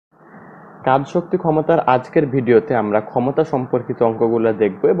কাজ শক্তি ক্ষমতার আজকের ভিডিওতে আমরা ক্ষমতা সম্পর্কিত অঙ্কগুলো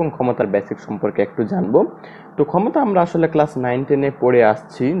দেখব এবং ক্ষমতার বেসিক সম্পর্কে একটু জানব। তো ক্ষমতা আমরা আসলে ক্লাস 9-10-এ পড়ে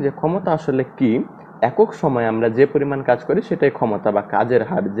আসছি যে ক্ষমতা আসলে কি। একক সময়ে আমরা যে পরিমাণ কাজ করি সেটাই ক্ষমতা বা কাজের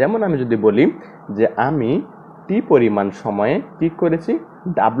হার। যেমন আমি যদি বলি যে আমি টি পরিমাণ সময়ে কি করেছি,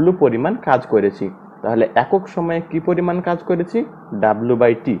 ডাব্লু পরিমাণ কাজ করেছি, তাহলে একক সময়ে কি পরিমাণ কাজ করেছি, ডাব্লু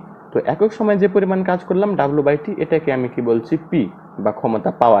বাই টি। তো একক সময়ে যে পরিমাণ কাজ করলাম ডাব্লু বাই টি, এটাকে আমি কি বলছি, পি বা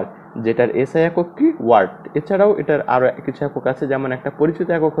ক্ষমতা পাওয়ার, যেটার এসআই একক কি, ওয়াট। এছাড়াও এটার আরো কিছু একক আছে, যেমন একটা পরিচিত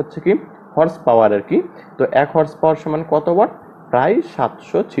একক হচ্ছে কি হর্স পাওয়ার আর কি। তো 1 হর্স পাওয়ার সমান কত ওয়াট, প্রায়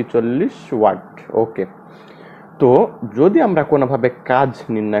 746 ওয়াট। ওকে, তো যদি আমরা কোনোভাবে কাজ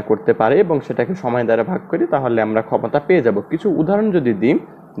নির্ণয় করতে পারি এবং সেটাকে সময় দ্বারা ভাগ করি তাহলে আমরা ক্ষমতা পেয়ে যাব। কিছু উদাহরণ যদি দিই,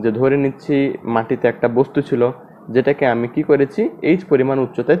 যে ধরে নিচ্ছি মাটিতে একটা বস্তু ছিল যেটাকে আমি কি করেছি, এইচ পরিমাণ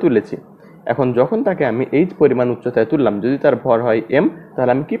উচ্চতায় তুলেছি। এখন যখন তাকে আমি এইচ পরিমাণ উচ্চতায় তুললাম, যদি তার ভর হয় এম,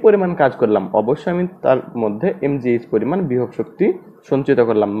 তাহলে আমি কি পরিমাণ কাজ করলাম, অবশ্যই আমি তার মধ্যে এম জি এইচ পরিমাণ বিভব শক্তি সঞ্চিত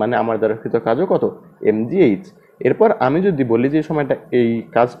করলাম, মানে আমার দ্বারা কৃত কাজও কত, এম জি এইচ। এরপর আমি যদি বলি যে সময়টা, এই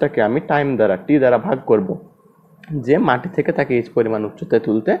কাজটাকে আমি টাইম দ্বারা টি দ্বারা ভাগ করব, যে মাটি থেকে তাকে এইচ পরিমাণ উচ্চতায়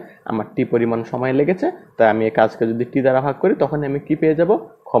তুলতে আমার টি পরিমাণ সময় লেগেছে, তাই আমি এই কাজকে যদি টি দ্বারা ভাগ করি তখন আমি কি পেয়ে যাব,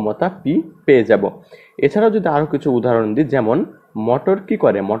 ক্ষমতা পি পেয়ে যাব। এছাড়াও যদি আরো কিছু উদাহরণ দিই, যেমন মোটর কি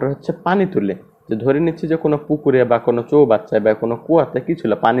করে, মোটর হচ্ছে পানি তুলে। যে ধরে নিচ্ছি যে কোনো পুকুরে বা কোনো চৌবাচ্চায় বা কোনো কুয়াতে কি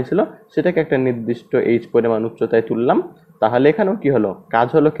ছিল, পানি ছিল, সেটাকে একটা নির্দিষ্ট এইচ পরিমাণ উচ্চতায় তুললাম, তাহলে এখানেও কি হলো, কাজ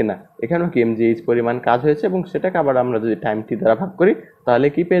হলো কিনা, এখানেও কি এম জি এইচ পরিমাণ কাজ হয়েছে, এবং সেটাকে আবার আমরা যদি টাইম টি দ্বারা ভাগ করি তাহলে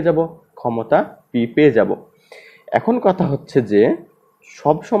কি পেয়ে যাব, ক্ষমতা পি পেয়ে যাব। এখন কথা হচ্ছে যে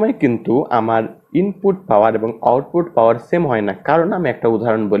সব সময় কিন্তু আমার ইনপুট পাওয়ার এবং আউটপুট পাওয়ার সেম হয় না। কারণ আমি একটা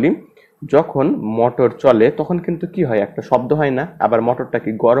উদাহরণ বলি, যখন মোটর চলে তখন কিন্তু কি হয়, একটা শব্দ হয় না, আবার মোটরটা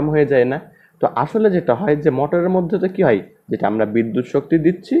কি গরম হয়ে যায় না। তো আসলে যেটা হয় যে মোটরের মধ্যে তো কি হয়, যেটা আমরা বিদ্যুৎ শক্তি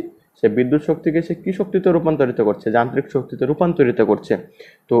দিচ্ছি, সে বিদ্যুৎ শক্তিকে সে কি শক্তিতে রূপান্তরিত করছে, যান্ত্রিক শক্তিতে রূপান্তরিত করছে।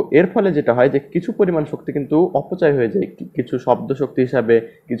 তো এর ফলে যেটা হয় যে কিছু পরিমাণ শক্তি কিন্তু অপচয় হয়ে যায়, কিছু শব্দ শক্তি হিসাবে,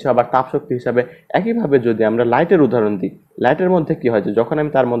 কিছু আবার তাপ শক্তি হিসাবে। একইভাবে যদি আমরা লাইটের উদাহরণ দিই, লাইটের মধ্যে কি হয়, যে যখন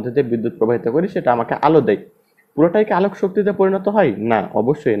আমি তার মধ্যে দিয়ে বিদ্যুৎ প্রবাহিত করি সেটা আমাকে আলো দেয়। পুরোটাই কি আলোক শক্তিতে পরিণত হয় না,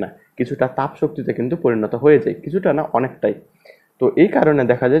 অবশ্যই না, কিছুটা তাপ শক্তিতে কিন্তু পরিণত হয়ে যায়, কিছুটা না, অনেকটাই। তো এই কারণে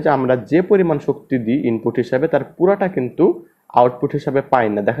দেখা যায় যে আমরা যে পরিমাণ শক্তি দিই ইনপুট হিসাবে তার পুরোটা কিন্তু আউটপুট হিসাবে পাই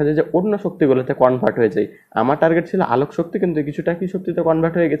না, দেখা যায় যে অন্য শক্তিগুলোতে কনভার্ট হয়ে যায়। আমার টার্গেট ছিল আলোক শক্তি, কিন্তু কিছুটা কি শক্তিতে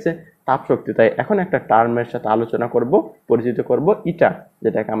কনভার্ট হয়ে গেছে, তাপ শক্তি। তাই এখন একটা টার্মের সাথে আলোচনা করব, পরিচিত করব, ইটা,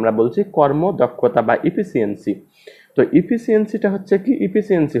 যেটাকে আমরা বলছি কর্ম দক্ষতা বা ইফিসিয়েন্সি। তো ইফিসিয়েন্সিটা হচ্ছে কি,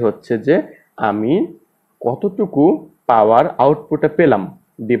 ইফিসিয়েন্সি হচ্ছে যে আমি কতটুকু পাওয়ার আউটপুটে পেলাম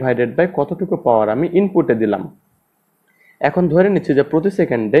ডিভাইডেড বাই কতটুকু পাওয়ার আমি ইনপুটে দিলাম। এখন ধরে নিচ্ছি যে প্রতি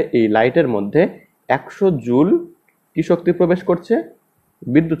সেকেন্ডে এই লাইটের মধ্যে 100 জুল কি শক্তি প্রবেশ করছে,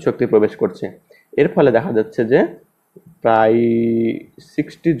 বিদ্যুৎ শক্তি প্রবেশ করছে। এর ফলে দেখা যাচ্ছে যে প্রায়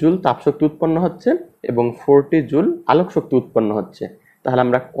 60 জুল তাপ শক্তি উৎপন্ন হচ্ছে এবং 40 জুল আলোক শক্তি উৎপন্ন হচ্ছে। তাহলে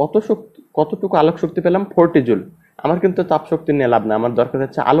আমরা কতটুকু আলোক শক্তি পেলাম, 40 জুল। আমার কিন্তু তাপ শক্তি নিয়ে লাভ না, আমার দরকার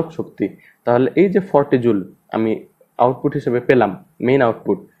হচ্ছে আলোক শক্তি। তাহলে এই যে 40 জুল আমি আউটপুট হিসেবে পেলাম, মেইন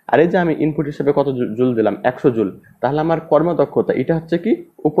আউটপুট, আর এই যে আমি ইনপুট হিসেবে কত জুল দিলাম, 100 জুল। তাহলে আমার কর্মদক্ষতা এটা হচ্ছে কি,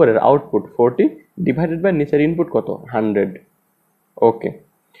 উপরের আউটপুট 40 ডিভাইডেড বাই নিচের ইনপুট কত, 100। ওকে,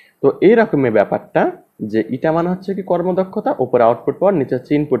 তো এইরকমের ব্যাপারটা, যে এটা মানে হচ্ছে কি কর্মদক্ষতা, উপরে আউটপুট পাওয়ার, নিচে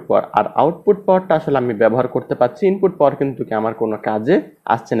হচ্ছে ইনপুট পাওয়ার। আর আউটপুট পাওয়ারটা আসলে আমি ব্যবহার করতে পারছি, ইনপুট পাওয়ার কিন্তু কি আমার কোনো কাজে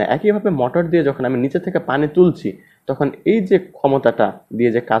আসছে না। একইভাবে মোটর দিয়ে যখন আমি নিচে থেকে পানি তুলছি, তখন এই যে ক্ষমতাটা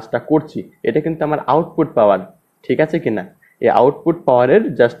দিয়ে যে কাজটা করছি, এটা কিন্তু আমার আউটপুট পাওয়ার, ঠিক আছে কিনা। এই আউটপুট পাওয়ারের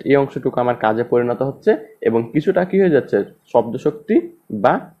জাস্ট এই অংশটুকু আমার কাজে পরিণত হচ্ছে, এবং কিছুটা কি হয়ে যাচ্ছে, শব্দ শক্তি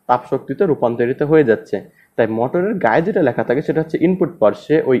বা তাপ শক্তিতে রূপান্তরিত হয়ে যাচ্ছে। তাই মোটরের গায়ে যেটা লেখা থাকে সেটা হচ্ছে ইনপুট পাওয়ার,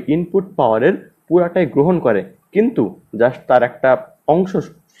 সে ওই ইনপুট পাওয়ারের পুরাটাই গ্রহণ করে, কিন্তু জাস্ট তার একটা অংশ,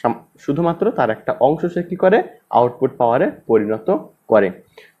 শুধুমাত্র তার একটা অংশ সে কি করে, আউটপুট পাওয়ারে পরিণত করে।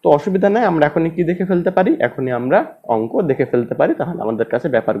 তো অসুবিধা নাই, আমরা এখনই কি দেখে ফেলতে পারি, এখনই আমরা অঙ্ক দেখে ফেলতে পারি, তাহলে আমাদের কাছে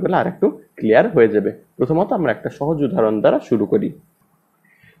ব্যাপারগুলো আর একটু ক্লিয়ার হয়ে যাবে। প্রথমত আমরা একটা সহজ উদাহরণ দ্বারা শুরু করি।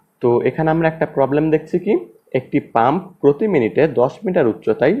 তো এখানে আমরা একটা প্রবলেম দেখছি কি, একটি পাম্প প্রতি মিনিটে 10 মিটার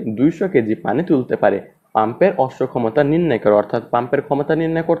উচ্চতায় 200 কেজি পানি তুলতে পারে। পাম্পের অশ্ব ক্ষমতা নির্ণয় করো, অর্থাৎ পাম্পের ক্ষমতা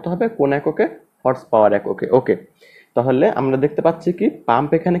নির্ণয় করতে হবে কোন এককে, হর্স পাওয়ার এককে। ওকে, তাহলে আমরা দেখতে পাচ্ছি কি পাম্প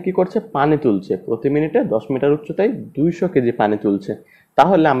এখানে কি করছে, পানি তুলছে, প্রতি মিনিটে 10 মিটার উচ্চতায় 200 কেজি পানি তুলছে।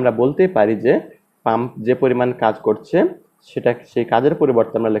 তাহলে আমরা বলতেই পারি যে পাম্প যে পরিমাণ কাজ করছে, সেটা সেই কাজের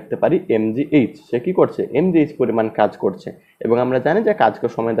পরিবর্তে আমরা লিখতে পারি mgh, সে কি করছে, mgh পরিমাণ কাজ করছে। এবং আমরা জানি যে কাজকে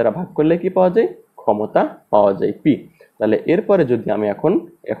সময় দ্বারা ভাগ করলে কি পাওয়া যায়, ক্ষমতা পাওয়া যায়, পি। তাহলে এরপরে যদি আমি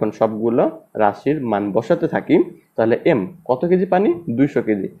এখন সবগুলো রাশির মান বসাতে থাকি, তাহলে এম কত কেজি পানি, 200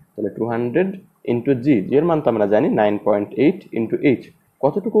 কেজি, তাহলে 200 ইন্টু জি, জি এর মান তো আমরা জানি 9.8 ইন্টু এইচ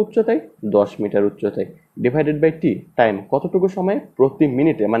কতটুকু উচ্চতায়, 10 মিটার উচ্চতায়, ডিভাইডেড বাই টি টাইম কতটুকু সময়, প্রতি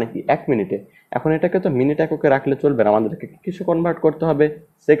মিনিটে, মানে কি 1 মিনিটে। এখন এটাকে তো মিনিট এককে রাখলে চলবে না, আমাদেরকে কিছু কনভার্ট করতে হবে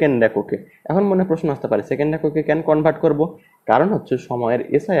সেকেন্ড এককে। এখন মনে প্রশ্ন আসতে পারে সেকেন্ড এককে কেন কনভার্ট করব, কারণ হচ্ছে সময়ের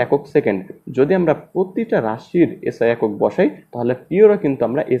এসআই একক সেকেন্ড। যদি আমরা প্রতিটা রাশির এসআই একক বসাই তাহলে পিওরও কিন্তু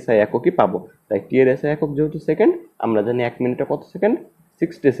আমরা এসআই এককই পাবো। তাই টি এর এসআই একক যেহেতু সেকেন্ড, আমরা জানি 1 মিনিটে কত সেকেন্ড,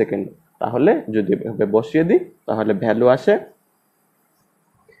 60 সেকেন্ড। তাহলে যদি এভাবে বসিয়ে দিই তাহলে ভ্যালু আসে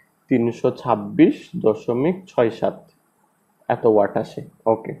 326.67, এত ওয়াট আসে।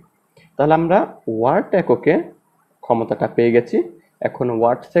 ওকে, তাহলে আমরা ওয়াট এককে ক্ষমতাটা পেয়ে গেছি। এখন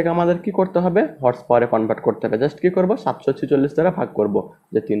ওয়াট থেকে আমাদের কি করতে হবে, হর্স পাওয়ারে কনভার্ট করতে হবে। জাস্ট কি করব, 746 দ্বারা ভাগ করব,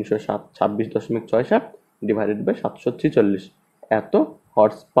 যে 326.67 ডিভাইডেড বাই 746, এত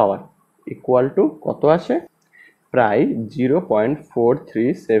হর্স পাওয়ার ইকুয়াল টু কত আসে, প্রায়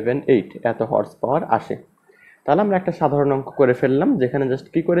 0.4378, এত হর্স পাওয়ার আসে। তাহলে আমরা একটা সাধারণ অঙ্ক করে ফেললাম, যেখানে জাস্ট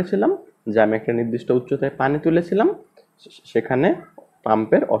কি করেছিলাম, যে আমি একটা নির্দিষ্ট উচ্চতায় পানি তুলেছিলাম, সেখানে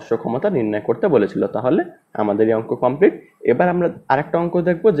পাম্পের অশ্ব ক্ষমতা নির্ণয় করতে বলেছিল। তাহলে আমাদের এই অঙ্ক কমপ্লিট। এবার আমরা আরেকটা অঙ্ক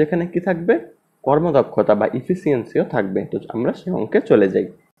দেখব, যেখানে কি থাকবে, কর্মদক্ষতা বা ইফিসিয়েন্সিও থাকবে। তো আমরা সেই অঙ্কে চলে যাই।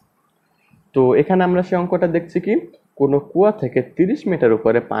 তো এখানে আমরা সেই অঙ্কটা দেখছি কি, কোনো কুয়া থেকে 30 মিটার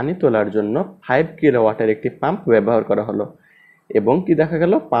উপরে পানি তোলার জন্য 5 কিলোওয়াটের একটি পাম্প ব্যবহার করা হলো এবং কি দেখা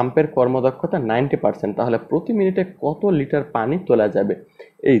গেল, পাম্পের কর্মদক্ষতা 90%। তাহলে প্রতি মিনিটে কত লিটার পানি তোলা যাবে।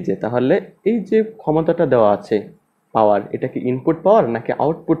 তাহলে এই যে ক্ষমতাটা দেওয়া আছে, পাওয়ার, এটা কি ইনপুট পাওয়ার নাকি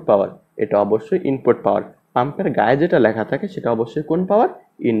আউটপুট পাওয়ার? এটা অবশ্যই ইনপুট পাওয়ার। পাম্পের গায়ে যেটা লেখা থাকে সেটা অবশ্যই কোন পাওয়ার,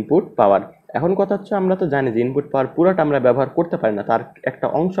 ইনপুট পাওয়ার। এখন কথা হচ্ছে, আমরা তো জানি যে ইনপুট পাওয়ার পুরোটা আমরা ব্যবহার করতে পারি না, তার একটা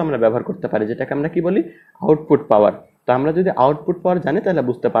অংশ আমরা ব্যবহার করতে পারি, যেটাকে আমরা কি বলি, আউটপুট পাওয়ার। তো আমরা যদি আউটপুট পাওয়ার জানি তাহলে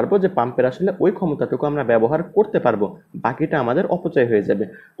বুঝতে পারবো যে পাম্পের আসলে ওই ক্ষমতাটুকু আমরা ব্যবহার করতে পারবো, বাকিটা আমাদের অপচয় হয়ে যাবে।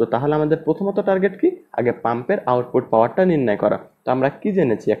 তো তাহলে আমাদের প্রথমত টার্গেট কি, আগে পাম্পের আউটপুট পাওয়ারটা নির্ণয় করা। তো আমরা কি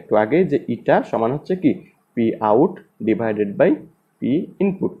জেনেছি একটু আগে, যে ইটা সমান হচ্ছে কি, P out divided by P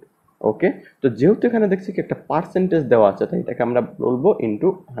input. ওকে, তো যেহেতু এখানে দেখছি কি একটা পার্সেন্টেজ দেওয়া আছে, তাই এটাকে আমরা বলবো ইন্টু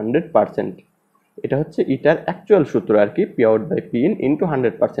 100%। এটা হচ্ছে ইটার অ্যাকচুয়াল সূত্র আর কি, P out by P in into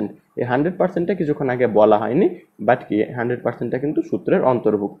 100%। এই 100%টা কিছুক্ষণ আগে বলা হয়নি, বাট কি 100%টা কিন্তু সূত্রের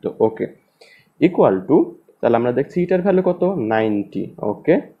অন্তর্ভুক্ত। ওকে, ইকুয়াল টু, তাহলে আমরা দেখছি ইটার ভ্যালু কত, 90।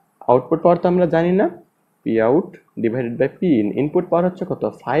 ওকে, আউটপুট পাওয়ার তো আমরা জানি না, P out divided by P in, input পাওয়ার হচ্ছে কত,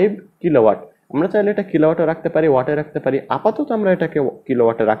 5 কিলোওয়াট। আমরা চাইলে এটা কিলোওয়াটে রাখতে পারি, ওয়াটে রাখতে পারি, আপাতত আমরা এটাকে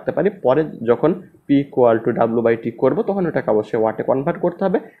কিলোওয়াটে রাখতে পারি। পরে যখন P equal to W by T করবো তখন এটাকে অবশ্যই ওয়াটে কনভার্ট করতে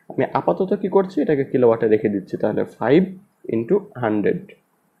হবে। আমি আপাতত কি করছি, এটাকে কিলোওয়াটে রেখে দিচ্ছি। তাহলে 5 ইন্টু 100,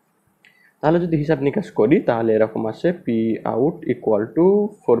 তাহলে যদি হিসাব নিকাশ করি তাহলে এরকম আসে, পি আউট ইকুয়াল টু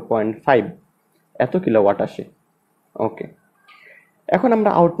 4.5, এত কিলোওয়াট আসে। ওকে, এখন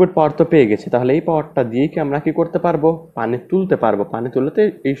আমরা আউটপুট পাওয়ার তো পেয়ে গেছি, তাহলে এই পাওয়ারটা দিয়ে কি আমরা কি করতে পারবো, পানি তুলতে পারবো। পানি তুলতে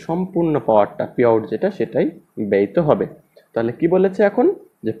এই সম্পূর্ণ পাওয়ারটা, পি আউট যেটা, সেটাই ব্যয়িত হবে। তাহলে কি বলেছে এখন,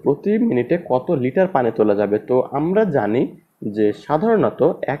 যে প্রতি মিনিটে কত লিটার পানি তোলা যাবে। তো আমরা জানি যে সাধারণত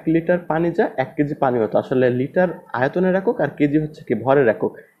 1 লিটার পানি যা 1 কেজি পানি হতো। আসলে লিটার আয়তনের একক আর কেজি হচ্ছে কি ভরের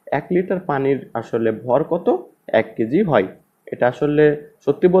একক। 1 লিটার পানির আসলে ভর কত, 1 কেজি হয়। এটা আসলে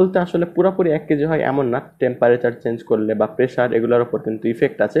সত্যি বলতে আসলে পুরোপুরি 1 কেজি হয় এমন না, টেম্পারেচার চেঞ্জ করলে বা প্রেশার এগুলোর উপর কিন্তু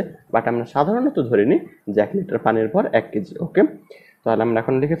ইফেক্ট আছে, বাট আমরা সাধারণত ধরে নিই যে 1 লিটার পানির ভর 1 কেজি। ওকে, তাহলে আমরা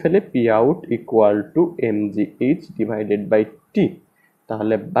এখন লিখে ফেলি P out equal to mgh divided by T.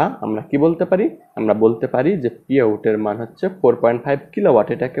 তাহলে বা আমরা কি বলতে পারি, আমরা বলতে পারি যে পি আউটের মান হচ্ছে 4.5 কিলোওয়াট।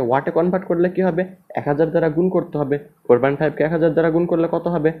 এটাকে ওয়াটে কনভার্ট করলে কি হবে, 1000 দ্বারা গুণ করতে হবে। 4.5 কে 1000 দ্বারা গুণ করলে কত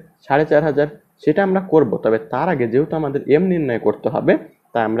হবে, 4500। সেটা আমরা করব, তবে তার আগে যেহেতু আমাদের এম নির্ণয় করতে হবে,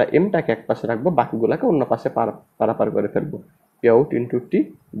 তাই আমরা এমটাকে এক পাশে রাখবো, বাকিগুলোকে অন্য পাশে পারাপার করে ফেলবো। P out into T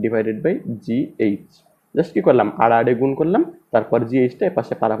divided by G H. Just কি করলাম, আড়ে গুণ করলাম, তারপর জি এইচটা এ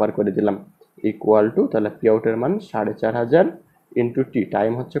পাশে পারাপার করে দিলাম, ইকুয়াল টু, তাহলে পি আউটের মান 4500 ইন্টু টি,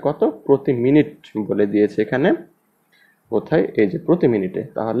 টাইম হচ্ছে কত, প্রতি মিনিট বলে দিয়েছে এখানে, কোথায়, এই যে প্রতি মিনিটে।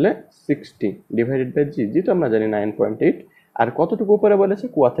 তাহলে 60 ডিভাইডেড বাই জি, জি তো আমরা জানি 9.8, আর কতটুকু উপরে বলেছে,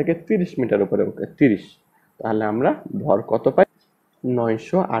 কুয়া থেকে 30 মিটার উপরে। ওকে, 30। তাহলে আমরা ভর কত পাই,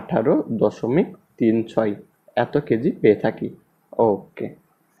 918.36, এত কেজি পেয়ে থাকি। ওকে,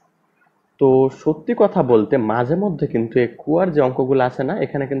 তো সত্যি কথা বলতে মাঝে মধ্যে কিন্তু এই কুয়ার যে অঙ্কগুলো আছে না,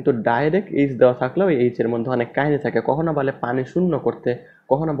 এখানে কিন্তু ডাইরেক্ট এইচ দেওয়া থাকলেও এইচ এর মধ্যে অনেক কাহিনী থাকে। কখনো বলে পানি শূন্য করতে,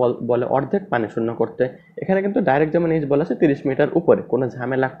 কখনো বলে অর্ধেক পানি শূন্য করতে। এখানে কিন্তু ডাইরেক্ট যেমন এইচ বলা আছে 30 মিটার উপরে, কোনো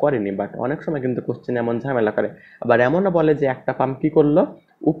ঝামেলা করেনি, বাট অনেক সময় কিন্তু কোশ্চেন এমন ঝামেলা করে। আবার এমনও বলে যে একটা পাম্প কি করলো,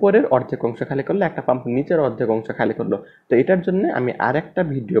 উপরের অর্ধেক অংশ খালি করলো, একটা পাম্প নিচের অর্ধেক অংশ খালি করলো। তো এটার জন্য আমি আরেকটা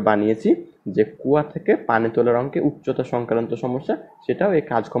ভিডিও বানিয়েছি যে কুয়া থেকে পানি তোলার অঙ্কে উচ্চতা সংক্রান্ত সমস্যা, সেটাও এই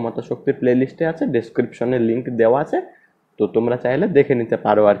কাজ ক্ষমতা শক্তির প্লেলিস্টে আছে, ডেসক্রিপশনে লিংক দেওয়া আছে। তো তোমরা চাইলে দেখে নিতে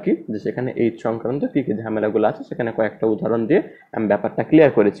পারো আর কি, যে সেখানে এই সংক্রান্ত কি কি ঝামেলাগুলো আছে সেখানে কয়েকটা উদাহরণ দিয়ে আমি ব্যাপারটা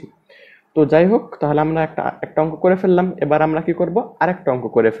ক্লিয়ার করেছি। তো যাই হোক, তাহলে আমরা একটা অঙ্ক করে ফেললাম। এবার আমরা কি করব, আরেকটা অঙ্ক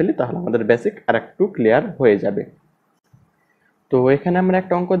করে ফেলি, তাহলে আমাদের বেসিক আরেকটু ক্লিয়ার হয়ে যাবে। তো এখানে আমরা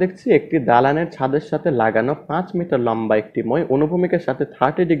একটা অঙ্ক দেখছি, একটি দালানের ছাদের সাথে লাগানো 5 মিটার লম্বা একটি মই অনুভূমিকের সাথে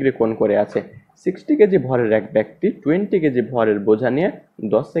 30 ডিগ্রি কোণ করে আছে। 60 কেজি ভরের এক ব্যক্তি 20 কেজি ভরের বোঝা নিয়ে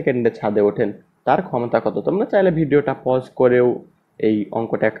 10 সেকেন্ডে ছাদে ওঠেন, তার ক্ষমতা কত? তোমরা চাইলে ভিডিওটা পজ করেও এই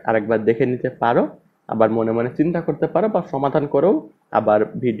অঙ্কটা আরেকবার দেখে নিতে পারো, আবার মনে মনে চিন্তা করতে পারো, বা সমাধান করেও আবার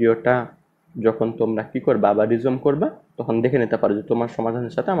ভিডিওটা যখন তোমরা কি করবা আবার রিজুম করবা তখন দেখে নিতে পারো যে তোমার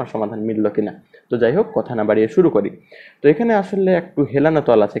সমাধানের সাথে আমার সমাধান মিললো কিনা। তো যাই হোক, কথা না বাড়িয়ে শুরু করি। তো এখানে আসলে একটু হেলানো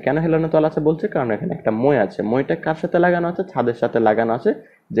তল আছে। কেন হেলানো তল আছে বলছে? কারণ এখানে একটা মই আছে। মইটা কার সাথে লাগানো আছে? ছাদের সাথে লাগানো আছে,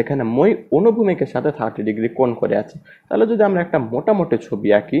 যেখানে মই অনুভূমিকের সাথে 30 ডিগ্রি কোণ করে আছে। তাহলে যদি আমরা একটা মোটামুটি ছবি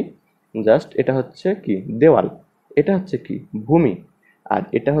আঁকি, জাস্ট এটা হচ্ছে কি দেওয়াল, এটা হচ্ছে কি ভূমি, আর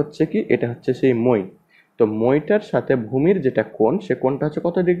এটা হচ্ছে কি, এটা হচ্ছে সেই মই। তো মইটার সাথে ভূমির যেটা কোণ, সে কোণটা হচ্ছে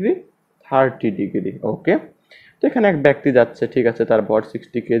কত ডিগ্রি? 30 ডিগ্রি। ওকে। তো এখানে এক ব্যক্তি যাচ্ছে, ঠিক আছে, তার ভর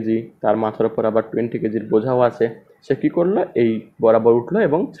 60 কেজি, তার মাথার উপর আবার 20 কেজির বোঝাও আছে। সে কি করলো? এই বরাবর উঠলো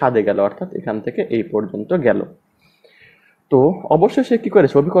এবং ছাদে গেল, অর্থাৎ এখান থেকে এই পর্যন্ত গেল। তো অবশ্যই সে কি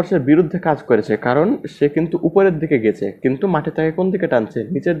করেছে? অভিকর্ষের বিরুদ্ধে কাজ করেছে, কারণ সে কিন্তু উপরের দিকে গেছে, কিন্তু মাটি তাকে কোন দিকে টানছে?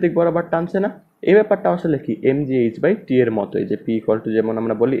 নিচের দিক বরাবর টানছে না? এই ব্যাপারটা আসলে কি mgh/t এর মতোই, যে p যেমন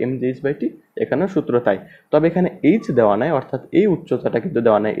আমরা বলি mgh/t, এখানেও সূত্র তাই। তবে এখানে h দেওয়া নাই, অর্থাৎ এই উচ্চতাটা কিন্তু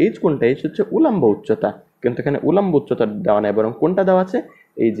দেওয়া নাই। h কোনটা? h হচ্ছে উল্লম্ব উচ্চতা, কিন্তু এখানে উল্লম্ব উচ্চতা দেওয়া নাই, বরং কোনটা দেওয়া আছে?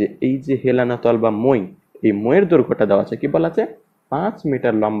 এই যে হেলানো তল বা মই, এই মইয়ের দৈর্ঘ্যটা দেওয়া আছে। কি বলা আছে? 5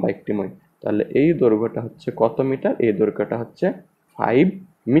 মিটার লম্বা একটি মই। তাহলে এই দৈর্ঘ্যটা হচ্ছে কত মিটার? এই দৈর্ঘ্যটা হচ্ছে 5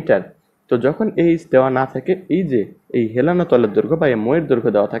 মিটার। তো যখন এইচ দেওয়া না থাকে, এই হেলানো তলের দৈর্ঘ্য বা এই মইয়ের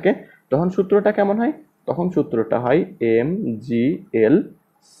দৈর্ঘ্য দেওয়া থাকে, তখন সূত্রটা কেমন হয়? তখন সূত্রটা হয় mgl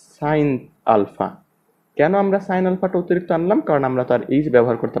সাইন আলফা। কেন আমরা সাইন আলফাটা অতিরিক্ত আনলাম? কারণ আমরা তো আর এইচ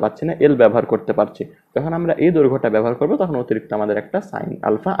ব্যবহার করতে পারছি না, এল ব্যবহার করতে পারছি। যখন আমরা এই দৈর্ঘ্যটা ব্যবহার করবো তখন অতিরিক্ত আমাদের একটা সাইন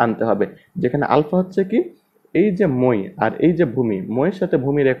আলফা আনতে হবে, যেখানে আলফা হচ্ছে কি এই যে মই আর এই যে ভূমি, মইয়ের সাথে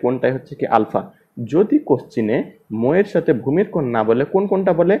ভূমির এই কোণটাই হচ্ছে কি আলফা। যদি কোশ্চিনে মইয়ের সাথে ভূমির কোণ না বলে কোন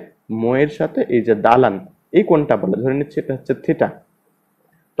কোণটা বলে? মইয়ের সাথে এই যে দালান, এই কোণটা বলে, ধরে নিচ্ছি এটা হচ্ছে থিটা,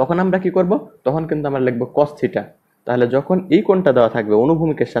 তখন আমরা কি করব? তখন কিন্তু আমরা লিখবো cos থিটা। তাহলে যখন এই কোণটা দেওয়া থাকবে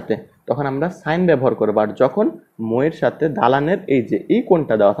অনুভূমিকের সাথে, তখন আমরা সাইন ব্যবহার করবো, আর যখন মইয়ের সাথে দালানের এই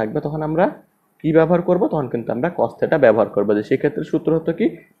কোণটা দেওয়া থাকবে তখন আমরা কি ব্যবহার করব? তখন কিন্তু আমরা cos থিটা ব্যবহার করব। যে সেক্ষেত্রে সূত্র হতো কি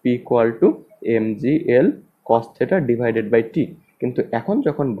p = mgl cos theta / t। কিন্তু এখন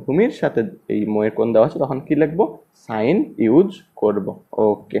যখন ভূমির সাথে এই মইয়ের কোণ দেওয়া আছে তখন কি লিখবো? সাইন ইউজ করব।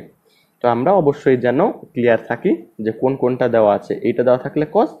 ওকে। তো আমরা অবশ্যই যেন ক্লিয়ার থাকি যে কোনটা দেওয়া আছে। এইটা দেওয়া থাকলে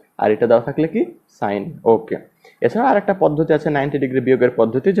cos, আর এটা দেওয়া থাকলে কি সাইন। ওকে। এছাড়া আরেকটা পদ্ধতি আছে 90 ডিগ্রি বিয়োগের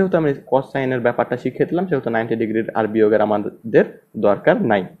পদ্ধতি। যেহেতু আমি cos সাইনের ব্যাপারটা শিখিয়েছিলাম, সেহেতু 90 ডিগ্রির আর বিয়োগের আমাদের দরকার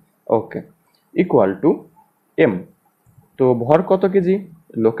নাই। ওকে। Equal to m। তো ভর কত কেজি?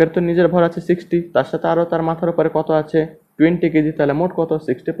 লোকের তো নিজের ভর আছে 60, তার সাথে আরো তার মাথার উপরে কত আছে? 20 কেজি। তাহলে মোট কত?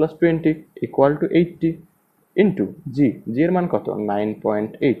 60 + 20 = 80 ইন্টু জি এর মান কত?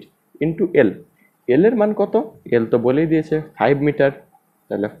 9.8 ইন্টু এল এর মান কত? এল তো বলেই দিয়েছে 5 মিটার।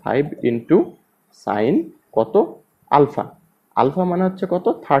 তাহলে 5 ইন্টু সাইন কত? আলফা। আলফা মানে হচ্ছে কত?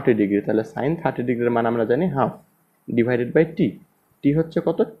 30 ডিগ্রি। তাহলে সাইন 30 ডিগ্রির মান আমরা জানি হাফ, / টি হচ্ছে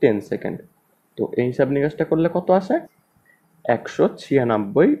কত? 10 সেকেন্ড। তো এই হিসাব নিকাশটা করলে কত আসে?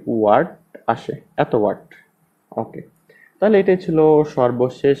 196 ওয়াট আসে, এত ওয়াট। ওকে। তাহলে এটাই ছিল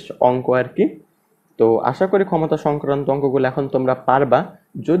সর্বশেষ অঙ্ক আর কি। তো আশা করি ক্ষমতা সংক্রান্ত অঙ্কগুলো এখন তোমরা পারবা।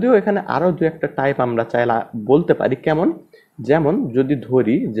 যদিও এখানে আরো দু একটা টাইপ আমরা চাইলে বলতে পারি। কেমন? যেমন যদি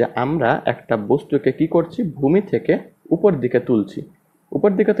ধরি যে আমরা একটা বস্তুকে কি করছি, ভূমি থেকে উপর দিকে তুলছি। উপর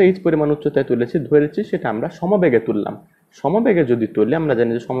দিকে তো এইচ পরিমাণ উচ্চতায় তুলেছি, ধরেছি সেটা আমরা সমবেগে তুললাম। সমবেগে যদি তুলি, আমরা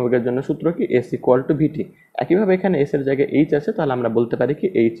জানি যে সমবেগের জন্য সূত্র কি s = vt। একইভাবে এখানে s এর জায়গায় h আছে, তাহলে আমরা বলতে পারি কি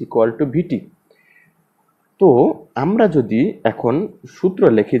h = vt। তো আমরা যদি এখন সূত্র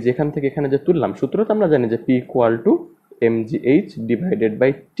লিখি, যেখান থেকে এখানে যে তুললাম, সূত্র তো আমরা জানি যে p =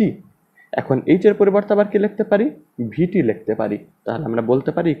 mgh/t। এখন h এর পরিবর্তে আবার কি লিখতে পারি? vt লিখতে পারি। তাহলে আমরা বলতে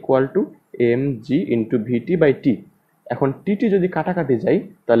পারি = mg × vt/t। এখন tt যদি কাটাকাটি যায়,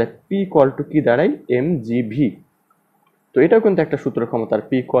 তাহলে p = কি দাঁড়ায়? mgv। তো এটাও কিন্তু একটা সূত্র ক্ষমতার,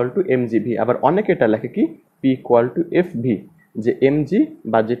 p = mgv। আবার অনেকে এটা লেখে কি p = fv, যে mg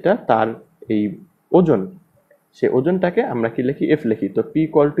বা যেটা তার এই ওজন, সেই ওজনটাকে আমরা কি লিখি, এফ লিখি। তো P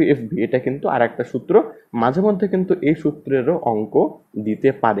equal to F V, এটা কিন্তু আর একটা সূত্র। মাঝে মধ্যে কিন্তু এই সূত্রেরও অঙ্ক দিতে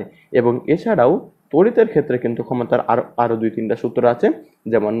পারে। এবং এছাড়াও তড়িতের ক্ষেত্রে কিন্তু ক্ষমতার আরো 2-3টা সূত্র আছে।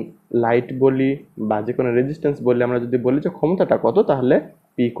 যেমন লাইট বলি বা যে কোনো রেজিস্ট্যান্স বলি, আমরা যদি বলি যে ক্ষমতাটা কত, তাহলে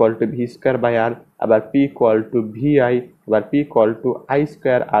P equal to V square by আর, আবার P equal to V I, আবার P equal to I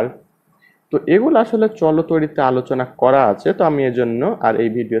square আর। তো এগুলো আসলে চলতড়িতে আলোচনা করা আছে, তো আমি এজন্য আর এই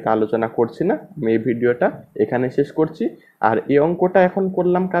ভিডিওতে আলোচনা করছি না। আমি এই ভিডিওটা এখানে শেষ করছি। আর এই অঙ্কটা এখন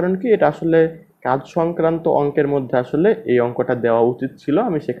করলাম কারণ কি, এটা আসলে কাজ সংক্রান্ত অঙ্কের মধ্যে আসলে এই অঙ্কটা দেওয়া উচিত ছিল,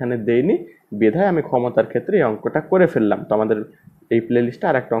 আমি সেখানে দেইনি, বিধায় আমি ক্ষমতার ক্ষেত্রে এই অঙ্কটা করে ফেললাম। তো আমাদের এই প্লে লিস্টে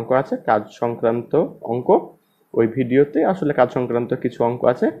আর একটা অঙ্ক আছে কাজ সংক্রান্ত অঙ্ক, ওই ভিডিওতে আসলে কাজ সংক্রান্ত কিছু অঙ্ক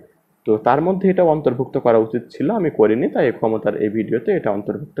আছে, তো তার মধ্যে এটা অন্তর্ভুক্ত করা উচিত ছিল, আমি করিনি, তাই ক্ষমতার এই ভিডিওতে এটা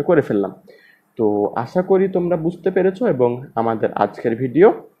অন্তর্ভুক্ত করে ফেললাম। তো আশা করি তোমরা বুঝতে পেরেছো, এবং আমাদের আজকের ভিডিও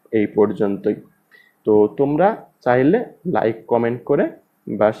এই পর্যন্তই। তো তোমরা চাইলে লাইক কমেন্ট করে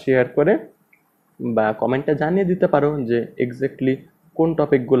বা শেয়ার করে বা কমেন্টে জানিয়ে দিতে পারো যে এক্স্যাক্টলি কোন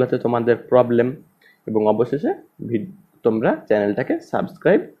টপিকগুলোতে তোমাদের প্রবলেম, এবং অবশেষে তোমরা চ্যানেলটাকে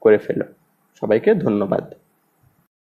সাবস্ক্রাইব করে ফেলো। সবাইকে ধন্যবাদ।